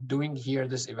 we're doing here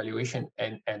this evaluation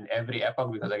and every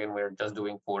epoch, because again, we're just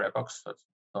doing 4 epochs, so it's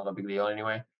not a big deal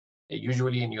anyway.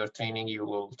 Usually in your training, you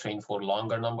will train for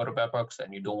longer number of epochs,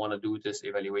 and you don't want to do this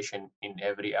evaluation in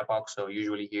every epoch. So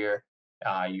usually here,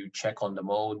 you check on the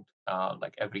mode,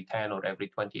 like every 10 or every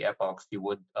 20 epochs, you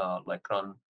would like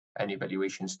run an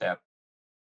evaluation step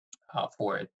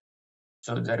for it.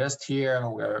 So the rest here,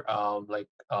 we're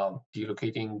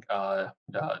delocating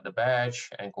the batch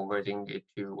and converting it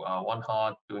to one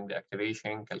hot, doing the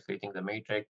activation, calculating the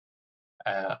matrix,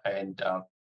 and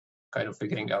kind of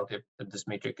figuring out if this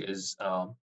matrix is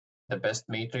the best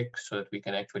matrix so that we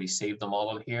can actually save the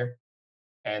model here.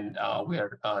 And we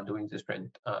are doing this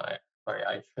print. Sorry,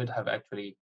 I should have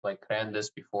actually like ran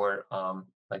this before,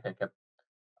 like I kept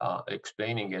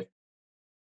explaining it.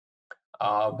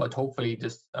 But hopefully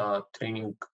this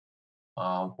training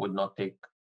would not take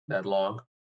that long.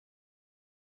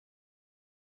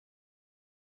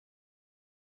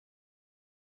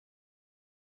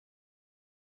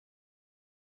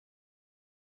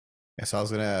 Yeah, so I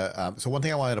was gonna. So one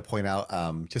thing I wanted to point out,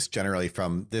 just generally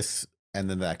from this and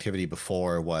then the activity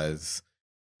before was,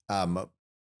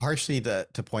 partially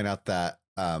to point out that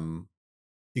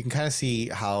you can kind of see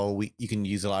how you can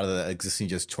use a lot of the existing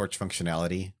just torch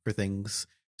functionality for things.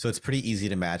 So it's pretty easy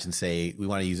to imagine, say, we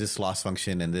want to use this loss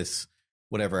function and this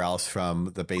whatever else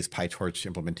from the base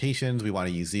PyTorch implementations. We want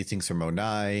to use these things from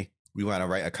MONAI. We want to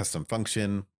write a custom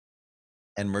function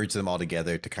and merge them all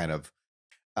together to kind of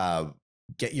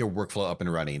get your workflow up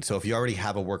and running. So if you already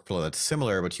have a workflow that's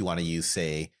similar, but you want to use,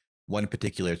 say, one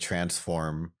particular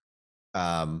transform,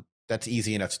 that's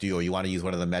easy enough to do, or you want to use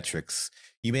one of the metrics,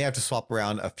 you may have to swap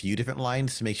around a few different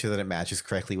lines to make sure that it matches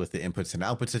correctly with the inputs and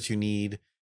outputs that you need.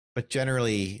 But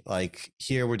generally, like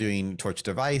here, we're doing torch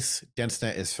device.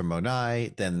 DenseNet is from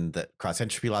MONAI, then the cross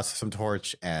entropy loss is from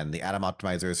Torch, and the atom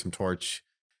optimizer is from Torch.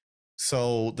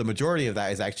 So the majority of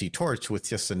that is actually Torch, with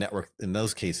just the network in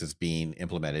those cases being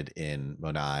implemented in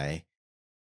MONAI.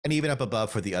 And even up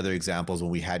above for the other examples,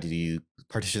 when we had to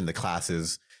partition the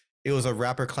classes, it was a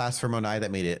wrapper class for MONAI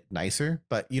that made it nicer,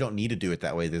 but you don't need to do it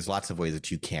that way. There's lots of ways that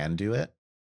you can do it.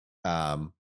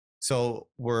 So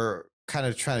we're kind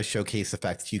of trying to showcase the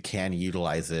fact that you can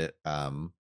utilize it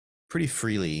pretty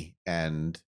freely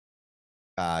and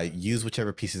use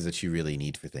whichever pieces that you really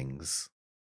need for things.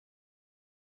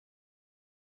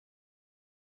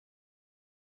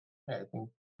 I think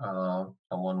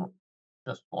someone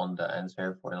just won the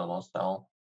answer for the lost cell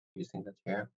using that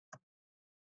here.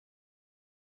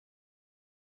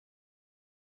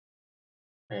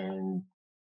 And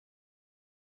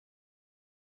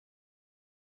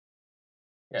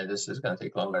yeah, this is going to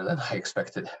take longer than I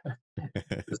expected.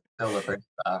 It's still the first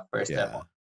Yeah.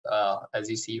 step. As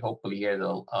you see, hopefully here the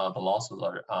losses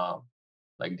are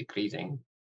like decreasing.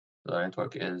 The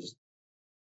network is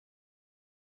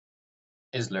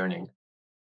learning.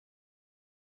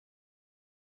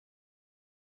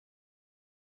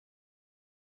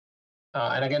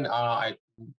 And again, I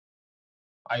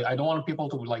don't want people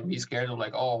to like be scared of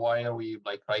like, oh, why are we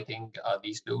like writing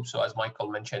these loops? So as Michael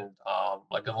mentioned,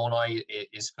 like the MONAI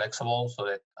is flexible, so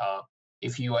that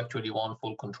if you actually want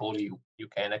full control, you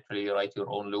can actually write your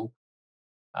own loop.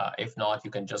 If not,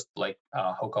 you can just like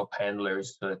hook up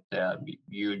handlers so that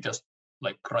you just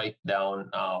like write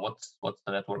down what's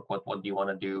the network, what do you want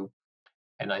to do.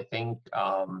 And I think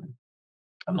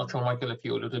I'm not sure, Michael, if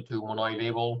you alluded to MONAI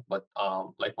label, but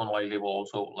like MONAI label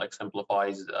also like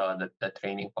simplifies the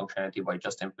training functionality by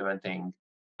just implementing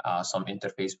some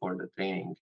interface for the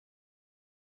training.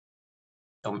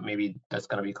 So maybe that's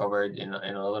going to be covered in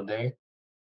another day.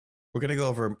 We're going to go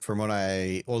over for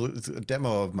MONAI, well, it's a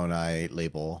demo of MONAI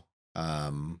label,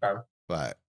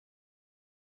 but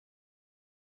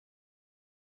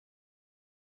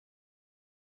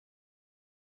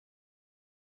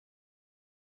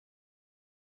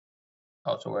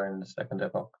also we're in the second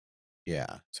epoch.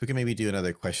 Yeah, so we can maybe do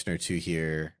another question or two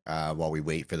here while we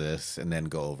wait for this, and then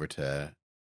go over to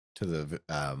the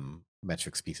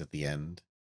metrics piece at the end.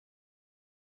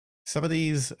 Some of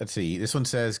these, let's see, this one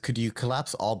says, could you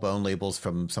collapse all bone labels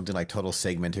from something like total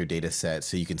segment or data set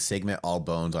so you can segment all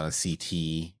bones on a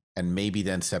CT and maybe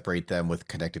then separate them with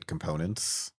connected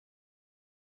components?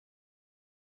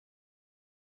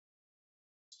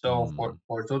 So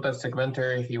for total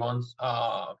segmenter, he wants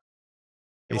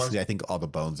basically, I think all the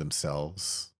bones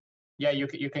themselves. Yeah,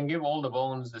 you can give all the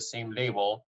bones the same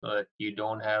label so that you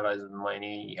don't have as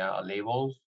many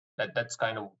labels. That's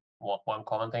kind of one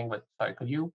common thing. But sorry, could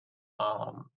you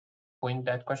point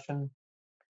that question?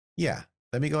 Yeah,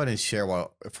 let me go ahead and share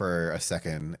for a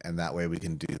second, and that way we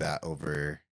can do that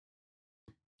over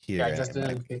here. Yeah, I just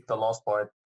didn't pick the last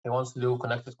part. He wants to do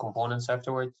connected components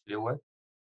afterwards. Do it.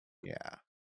 Yeah,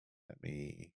 let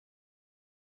me.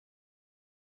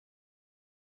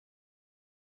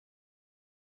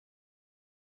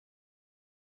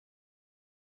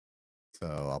 So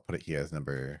I'll put it here as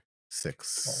number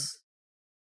 6.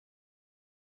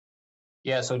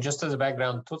 Yeah, so just as a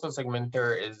background, total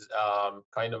segmenter is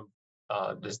kind of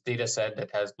this data set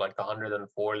that has like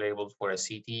 104 labels for a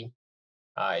CT.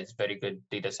 It's very good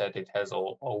data set. It has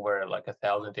over like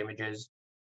 1,000 images,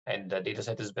 and the data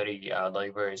set is very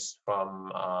diverse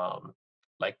from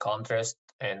like contrast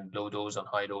and low dose and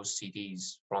high dose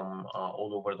CTs from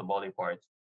all over the body parts.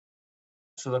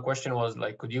 So the question was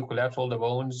like, could you collapse all the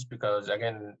bones? Because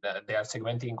again, they are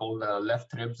segmenting all the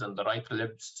left ribs and the right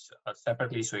ribs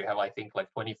separately. So you have, I think,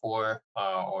 like 24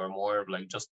 or more, like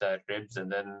just the ribs,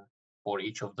 and then for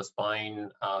each of the spine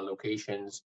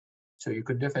locations. So you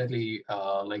could definitely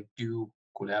like do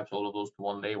collapse all of those to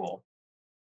one label.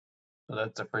 So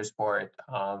that's the first part.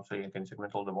 So you can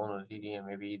segment all the bone on TD and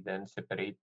maybe then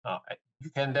separate. You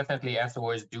can definitely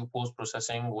afterwards do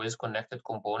post-processing with connected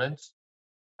components.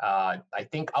 I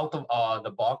think out of the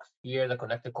box here, the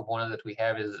connected component that we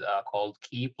have is called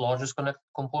keep largest connected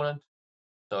component.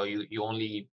 So you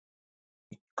only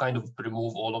kind of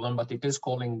remove all of them, but it is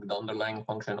calling the underlying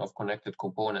function of connected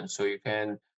components. So you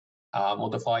can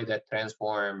modify that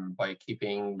transform by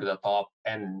keeping the top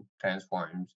n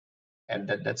transforms. And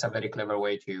that's a very clever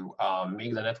way to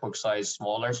make the network size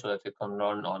smaller so that it can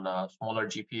run on a smaller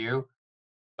GPU.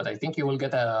 But I think you will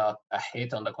get a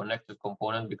hit on the connected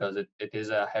component because it is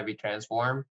a heavy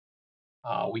transform.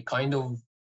 We kind of,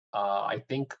 I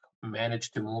think,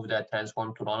 managed to move that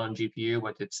transform to run on GPU,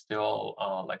 but it still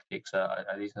like takes a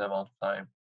decent amount of time.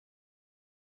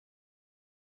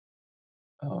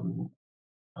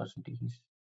 RCDs.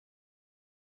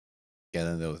 Yeah,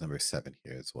 then there was number 7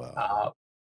 here as well.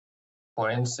 For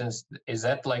instance, is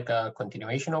that like a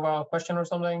continuation of our question or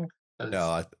something?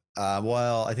 No,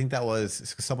 well, I think that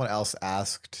was someone else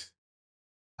asked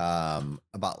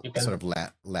about sort of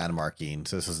landmarking.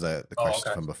 So this was the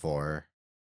question from before.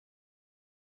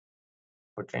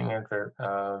 For training after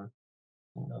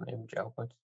image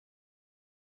outputs.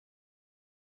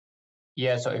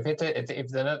 Yeah, so if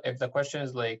the question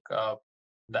is like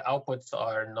the outputs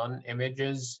are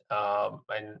non-images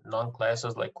and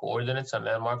non-classes like coordinates and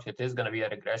landmarks, it is going to be a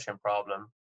regression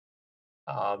problem.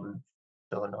 Don't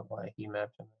know why he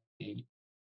mapped the.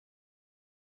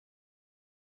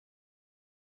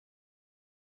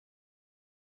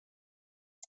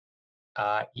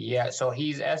 Yeah, so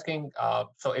he's asking,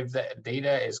 so if the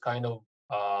data is kind of,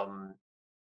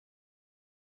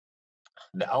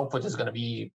 the output is going to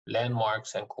be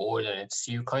landmarks and coordinates,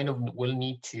 you kind of will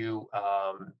need to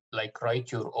like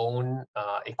write your own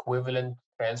equivalent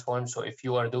transform. So if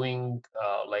you are doing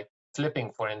like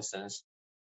flipping, for instance,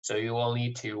 so you will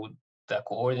need to, the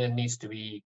coordinate needs to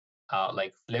be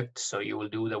like flipped. So you will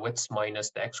do the width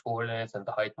minus the x coordinates and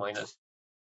the height minus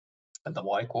the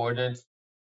y coordinates.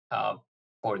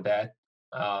 For that,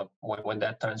 when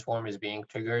that transform is being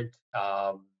triggered.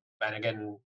 And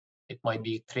again, it might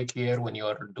be trickier when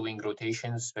you're doing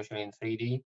rotations, especially in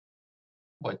 3D.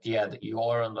 But yeah, you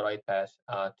are on the right path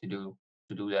to do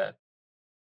that.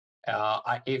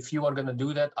 If you are going to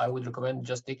do that, I would recommend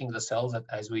just taking the cells that,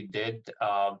 as we did,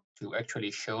 to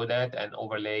actually show that and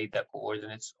overlay the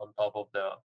coordinates on top of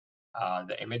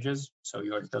the images. So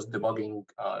you're just debugging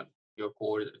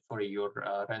your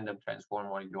random transform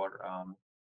while you're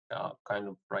kind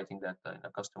of writing that in a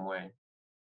custom way.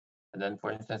 And then,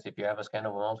 for instance, if you have a scan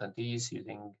of a mountain piece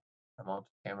using a mounted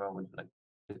camera with like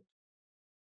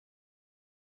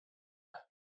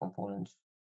components.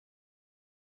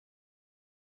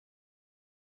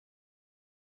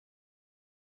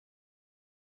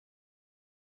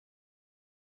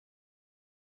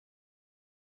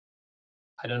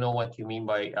 I don't know what you mean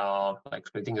by like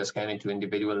splitting the scan into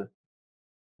individual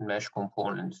mesh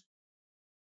components.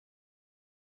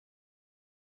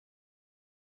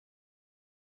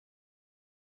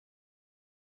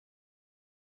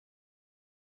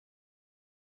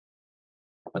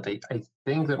 But I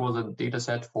think there was a data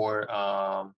set for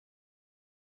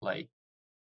like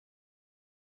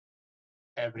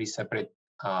every separate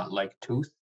like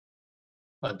tooth,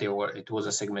 but it was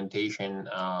a segmentation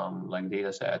like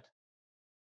data set.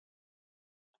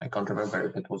 I can't remember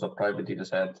if it was a private data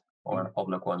set or a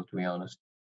public one, to be honest.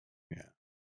 Yeah.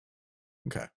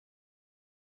 Okay.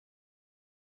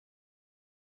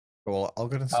 Well, I'll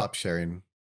go ahead and stop sharing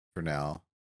for now.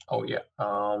 Oh yeah.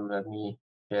 Let me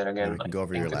share again. Yeah, we can go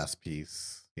over your last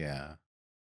piece. Yeah.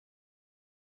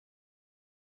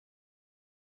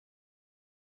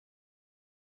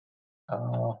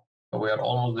 We are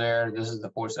almost there. This is the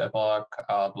fourth epoch.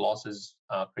 The loss is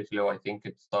pretty low. I think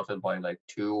it started by like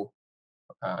 2.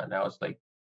 Now it's like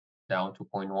down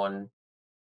 2.1.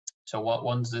 So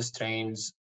once this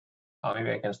trains,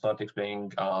 maybe I can start explaining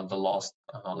the lost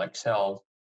like cell.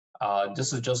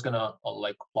 This is just gonna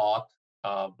like plot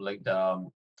like the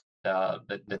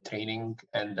training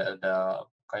and the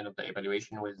kind of the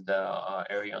evaluation with the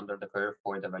area under the curve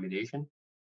for the validation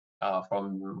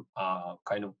from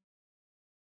kind of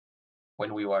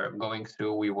when we were going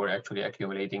through, we were actually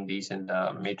accumulating these in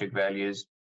the matrix values.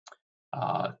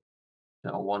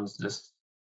 So once this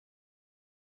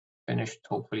finished,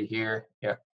 hopefully here,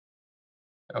 yeah.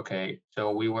 Okay,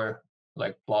 so we were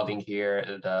like plotting here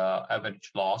the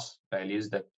average loss values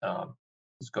that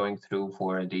is going through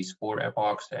for these 4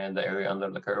 epochs, and the area under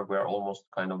the curve, we're almost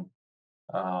kind of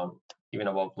even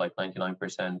above like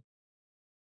 99%.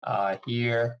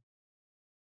 Here,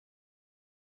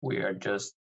 we are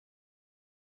just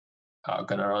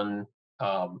gonna run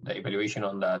the evaluation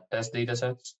on the test data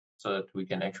sets so that we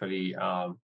can actually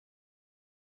kind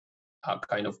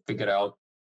of figure out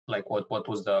like what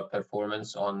was the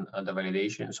performance on the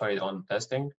validation, sorry, on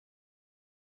testing.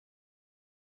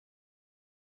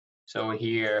 So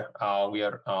here we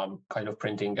are kind of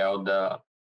printing out the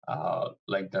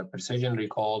like the precision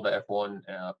recall, the F1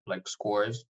 like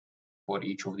scores for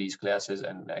each of these classes,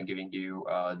 and giving you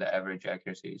the average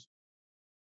accuracies.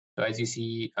 So as you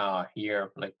see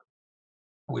here, like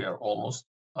we are almost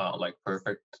like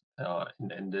perfect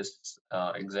in this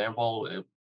example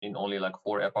in only like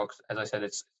 4 epochs. As I said,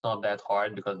 it's not that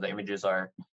hard because the images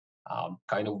are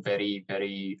kind of very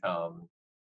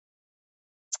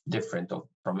different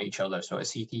from each other. So a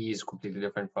CT is completely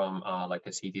different from like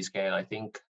a CT scan. I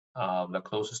think the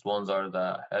closest ones are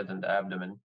the head and the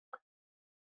abdomen.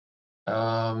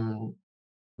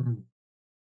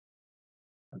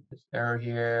 This error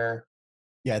here.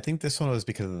 Yeah, I think this one was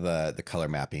because of the color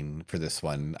mapping for this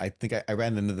one. I think I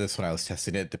ran into this when I was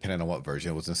testing it, depending on what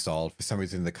version it was installed. For some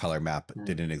reason, the color map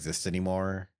didn't exist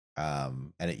anymore,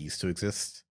 and it used to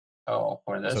exist. Oh,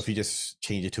 for this? So if you just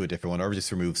change it to a different one or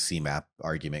just remove CMAP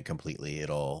argument completely,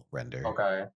 it'll render.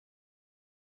 Okay.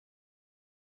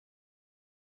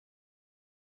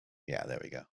 Yeah, there we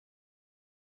go.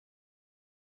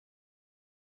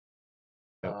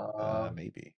 Oh,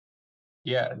 maybe.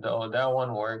 Yeah, that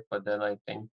one worked, but then I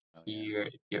think here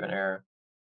it gave an error.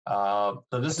 So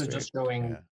this is just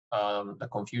showing the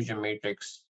confusion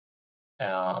matrix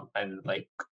and like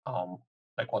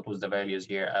what was the values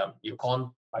here. You can't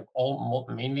like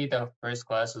mainly the first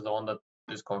class is the one that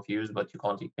is confused, but you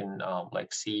can't even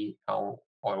like see how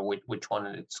or which one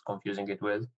it's confusing it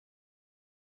with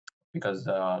because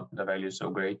the value is so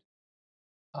great.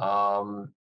 So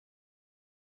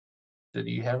do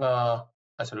you have a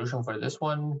solution for this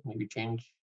one? Maybe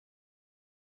change.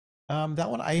 That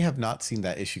one, I have not seen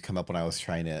that issue come up when I was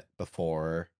trying it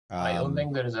before. I don't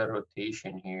think there's a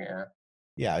rotation here.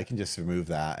 Yeah, I can just remove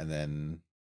that and then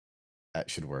that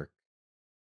should work.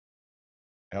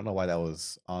 I don't know why that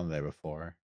was on there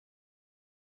before.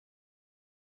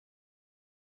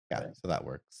 Yeah, okay. So that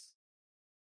works.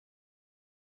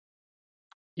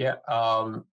 Yeah,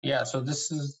 yeah, so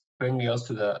this is bringing us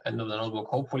to the end of the notebook.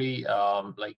 Hopefully,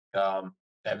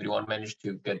 everyone managed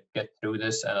to get through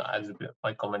this. And as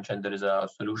Michael mentioned, there is a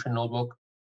solution notebook.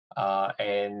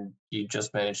 And you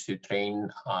just managed to train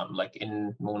like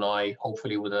in MONAI,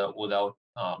 hopefully without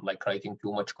like writing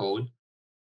too much code,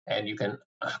 and you can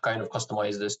kind of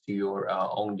customize this to your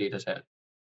own data set.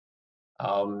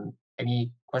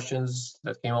 Any questions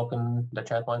that came up in the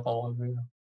chat, Michael?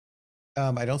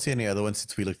 I don't see any other ones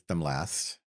since we looked at them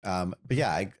last. But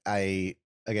yeah, I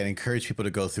again encourage people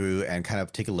to go through and kind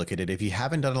of take a look at it. If you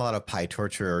haven't done a lot of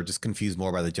PyTorch or just confused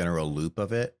more by the general loop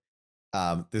of it,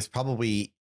 there's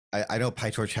probably I know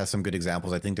PyTorch has some good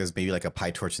examples. I think there's maybe like a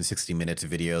PyTorch in 60 minutes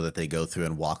video that they go through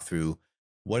and walk through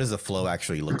what does the flow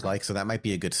actually look like. So that might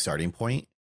be a good starting point.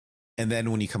 And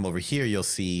then when you come over here, you'll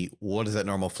see what does that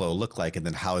normal flow look like, and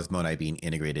then how is MONAI being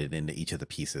integrated into each of the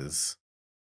pieces.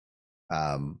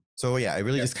 So yeah, it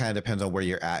really just kind of depends on where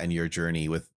you're at in your journey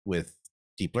with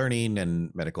deep learning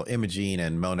and medical imaging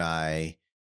and MONAI.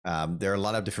 There are a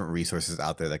lot of different resources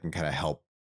out there that can kind of help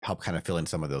kind of fill in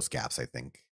some of those gaps, I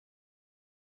think.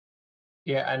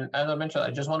 Yeah, and as I mentioned,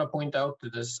 I just want to point out to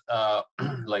this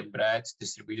like Brad's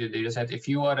distributed data set. If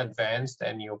you are advanced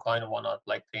and you kind of want to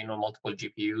like train on multiple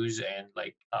GPUs and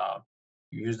like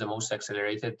use the most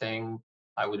accelerated thing,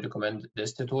 I would recommend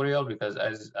this tutorial because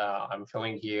as I'm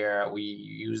showing here, we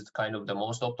used kind of the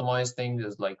most optimized thing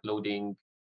is like loading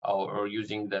or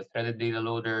using the threaded data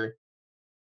loader.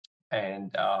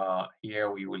 And here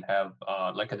we will have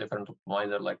like a different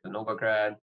optimizer like the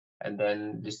NovaGrad, and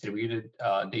then distributed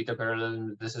data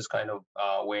parallelism. This is kind of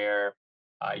where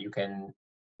you can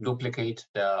duplicate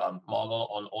the model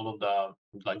on all of the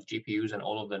like GPUs and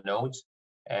all of the nodes.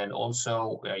 And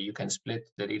also you can split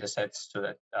the data sets so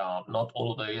that not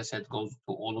all of the data set goes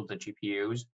to all of the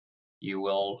GPUs. You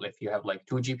will, if you have like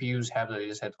 2 GPUs, have the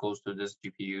data set goes to this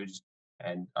GPUs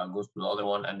and goes to the other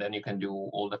one, and then you can do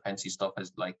all the fancy stuff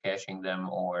as like caching them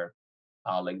or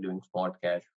like doing smart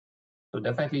cache. So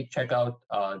definitely check out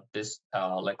this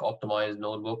like optimized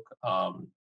notebook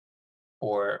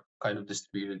for kind of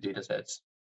distributed data sets.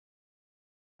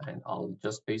 And I'll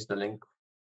just paste the link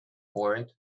for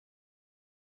it.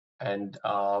 And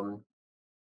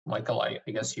Michael, I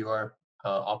guess you are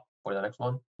up for the next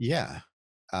one. Yeah.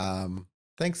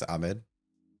 Thanks, Ahmed.